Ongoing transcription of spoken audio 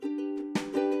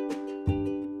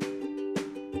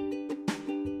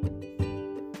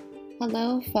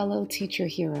Hello, fellow teacher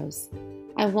heroes.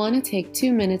 I want to take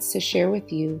 2 minutes to share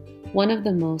with you one of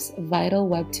the most vital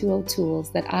Web 2.0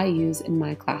 tools that I use in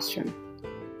my classroom.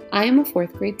 I am a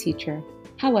 4th grade teacher.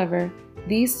 However,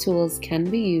 these tools can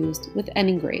be used with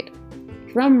any grade.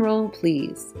 Drum roll,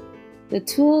 please. The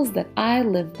tools that I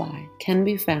live by can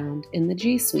be found in the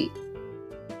G Suite.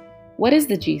 What is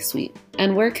the G Suite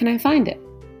and where can I find it?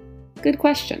 Good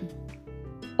question.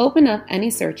 Open up any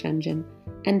search engine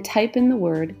and type in the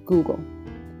word Google.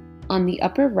 On the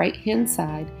upper right-hand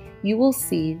side, you will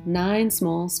see 9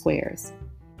 small squares.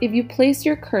 If you place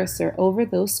your cursor over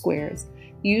those squares,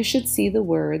 you should see the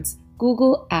words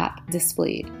Google App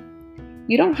displayed.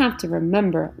 You don't have to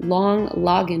remember long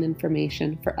login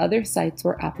information for other sites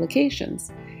or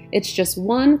applications. It's just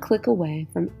one click away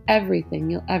from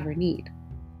everything you'll ever need.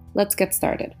 Let's get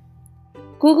started.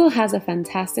 Google has a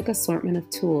fantastic assortment of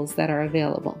tools that are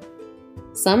available.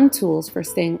 Some tools for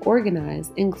staying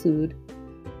organized include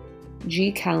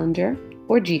G-Calendar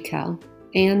or GCal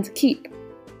and Keep.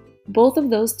 Both of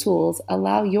those tools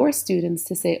allow your students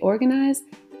to stay organized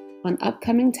on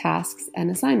upcoming tasks and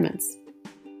assignments.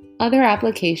 Other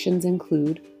applications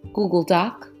include Google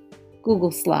Doc,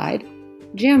 Google Slide,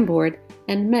 Jamboard,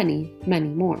 and many, many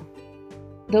more.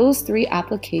 Those 3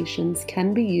 applications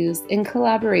can be used in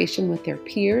collaboration with their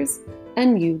peers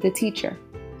and you, the teacher.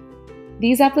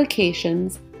 These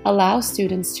applications allow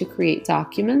students to create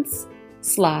documents,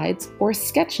 slides, or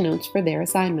sketch notes for their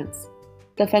assignments.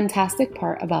 The fantastic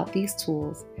part about these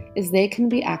tools is they can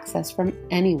be accessed from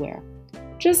anywhere,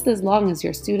 just as long as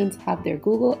your students have their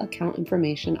Google account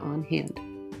information on hand.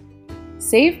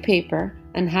 Save paper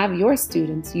and have your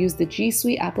students use the G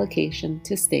Suite application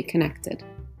to stay connected.